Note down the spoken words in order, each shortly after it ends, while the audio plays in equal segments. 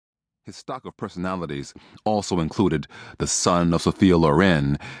His stock of personalities also included the son of Sophia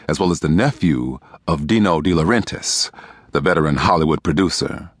Loren, as well as the nephew of Dino De Laurentiis, the veteran Hollywood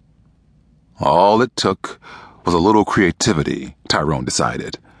producer. All it took was a little creativity, Tyrone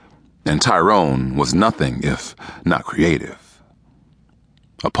decided, and Tyrone was nothing if not creative.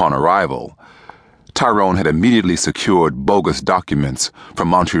 Upon arrival, Tyrone had immediately secured bogus documents from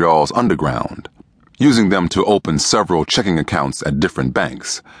Montreal's underground, using them to open several checking accounts at different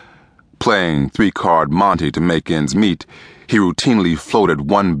banks. Playing three-card Monte to make ends meet, he routinely floated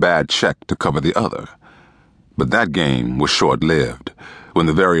one bad check to cover the other. But that game was short-lived, when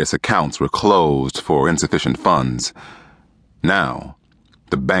the various accounts were closed for insufficient funds. Now,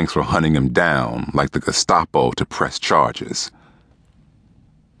 the banks were hunting him down like the Gestapo to press charges.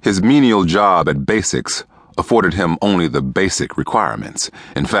 His menial job at Basics afforded him only the basic requirements.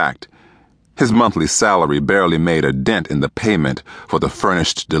 In fact, his monthly salary barely made a dent in the payment for the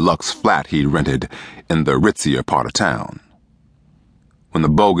furnished deluxe flat he rented in the ritzier part of town. When the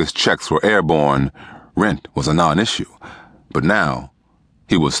bogus checks were airborne, rent was a non-issue. But now,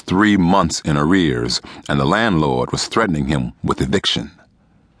 he was 3 months in arrears, and the landlord was threatening him with eviction.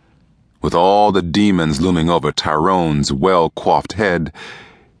 With all the demons looming over Tyrone's well-coiffed head,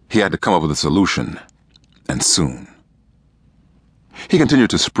 he had to come up with a solution, and soon. He continued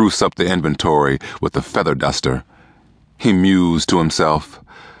to spruce up the inventory with the feather duster. He mused to himself,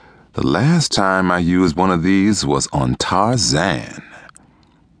 "The last time I used one of these was on Tarzan."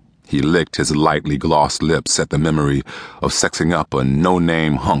 He licked his lightly glossed lips at the memory of sexing up a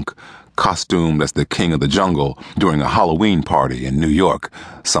no-name hunk costumed as the king of the jungle during a Halloween party in New York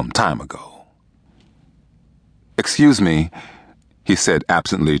some time ago. "Excuse me," he said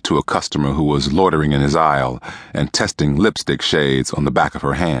absently to a customer who was loitering in his aisle and testing lipstick shades on the back of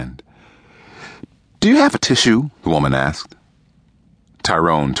her hand. "Do you have a tissue?" the woman asked.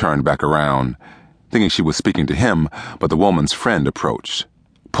 Tyrone turned back around, thinking she was speaking to him, but the woman's friend approached,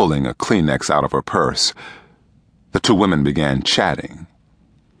 pulling a Kleenex out of her purse. The two women began chatting.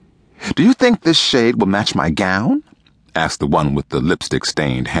 "Do you think this shade will match my gown?" asked the one with the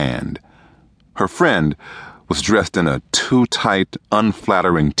lipstick-stained hand. Her friend was dressed in a too-tight,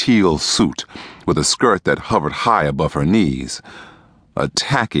 unflattering teal suit with a skirt that hovered high above her knees. A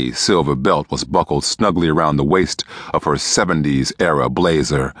tacky silver belt was buckled snugly around the waist of her 70s-era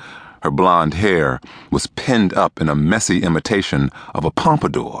blazer. Her blonde hair was pinned up in a messy imitation of a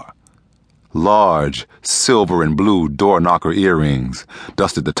pompadour. Large silver and blue door-knocker earrings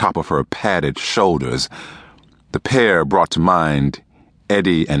dusted the top of her padded shoulders. The pair brought to mind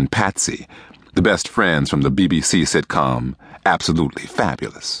Eddie and Patsy, the best friends from the BBC sitcom Absolutely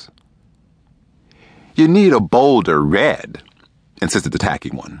Fabulous. "You need a bolder red," insisted the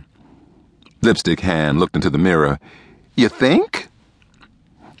tacky one. Lipstick Hand looked into the mirror. "You think?"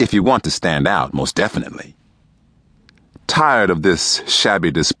 "If you want to stand out, most definitely." Tired of this shabby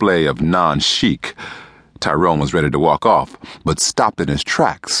display of non-chic, Tyrone was ready to walk off, but stopped in his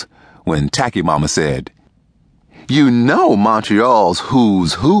tracks when Tacky Mama said, "You know Montreal's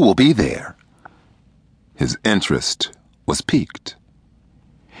who's who will be there." His interest was piqued.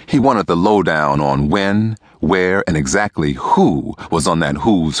 He wanted the lowdown on when, where, and exactly who was on that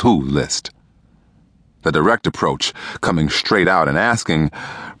who's who list. The direct approach, coming straight out and asking,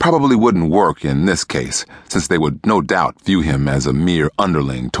 probably wouldn't work in this case, since they would no doubt view him as a mere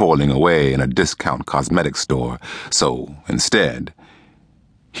underling toiling away in a discount cosmetics store. So, instead,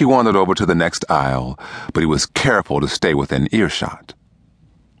 he wandered over to the next aisle, but he was careful to stay within earshot.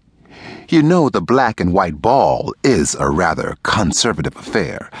 "You know the black and white ball is a rather conservative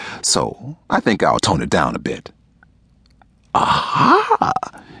affair, so I think I'll tone it down a bit." "Aha!"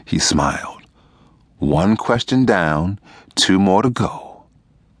 he smiled. One question down, 2 more to go.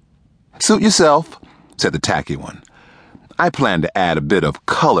 "Suit yourself," said the tacky one. "I plan to add a bit of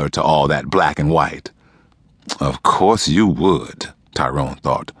color to all that black and white." Of course you would, Tyrone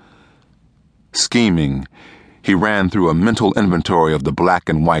thought. Scheming, he ran through a mental inventory of the black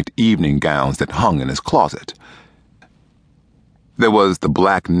and white evening gowns that hung in his closet. There was the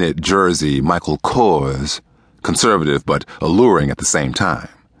black knit jersey Michael Kors, conservative but alluring at the same time.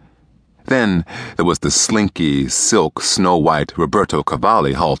 Then there was the slinky, silk, snow-white Roberto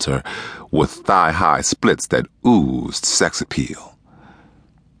Cavalli halter with thigh-high splits that oozed sex appeal.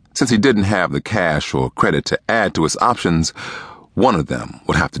 Since he didn't have the cash or credit to add to his options, one of them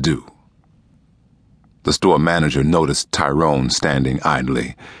would have to do. The store manager noticed Tyrone standing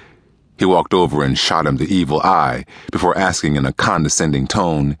idly. He walked over and shot him the evil eye before asking in a condescending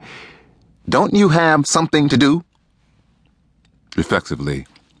tone, "Don't you have something to do?" Reflexively,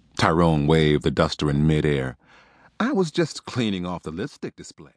 Tyrone waved the duster in midair. "I was just cleaning off the lipstick display."